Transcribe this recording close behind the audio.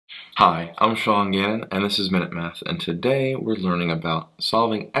Hi, I'm Sean Gannon, and this is Minute Math, and today we're learning about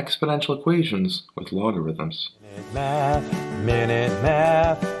solving exponential equations with logarithms. Minute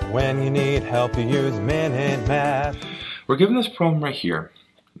Math, when you need help you use Minute Math. We're given this problem right here.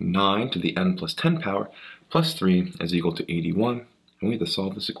 9 to the n plus 10 power plus 3 is equal to 81, and we have to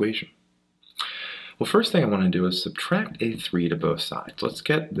solve this equation. Well, first thing I want to do is subtract a 3 to both sides. Let's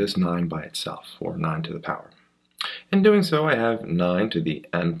get this 9 by itself, or 9 to the power. In doing so, I have 9 to the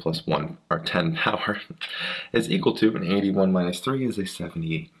n plus 1, or 10 power, is equal to, and 81 minus 3 is a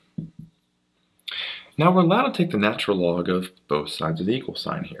 78. Now we're allowed to take the natural log of both sides of the equal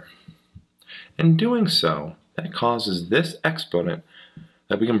sign here. In doing so, that causes this exponent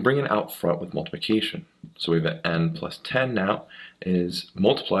that we can bring it out front with multiplication. So we have an n plus 10 now is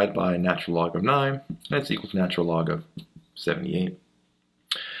multiplied by natural log of 9, and it's equal to natural log of 78.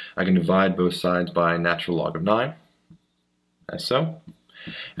 I can divide both sides by natural log of 9, as so.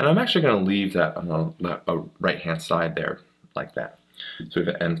 And I'm actually going to leave that on the right-hand side there, like that. So we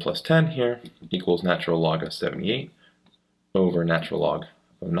have an n plus 10 here equals natural log of 78 over natural log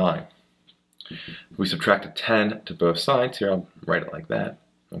of 9. If we subtract a 10 to both sides here, I'll write it like that.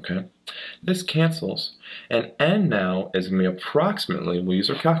 Okay. This cancels, and n now is going to be approximately, we'll use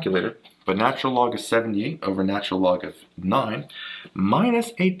our calculator, but natural log of 78 over natural log of 9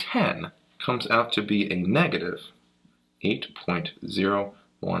 minus a 10 comes out to be a negative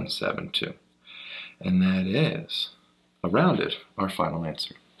 8.0172. And that is, rounded, our final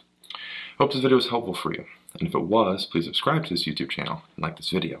answer. Hope this video was helpful for you. And if it was, please subscribe to this YouTube channel and like this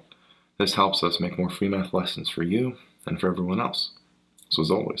video. This helps us make more free math lessons for you and for everyone else. So as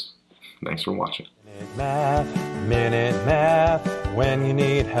always, thanks for watching. Minute Math, when you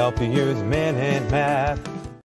need help you use Minute Math.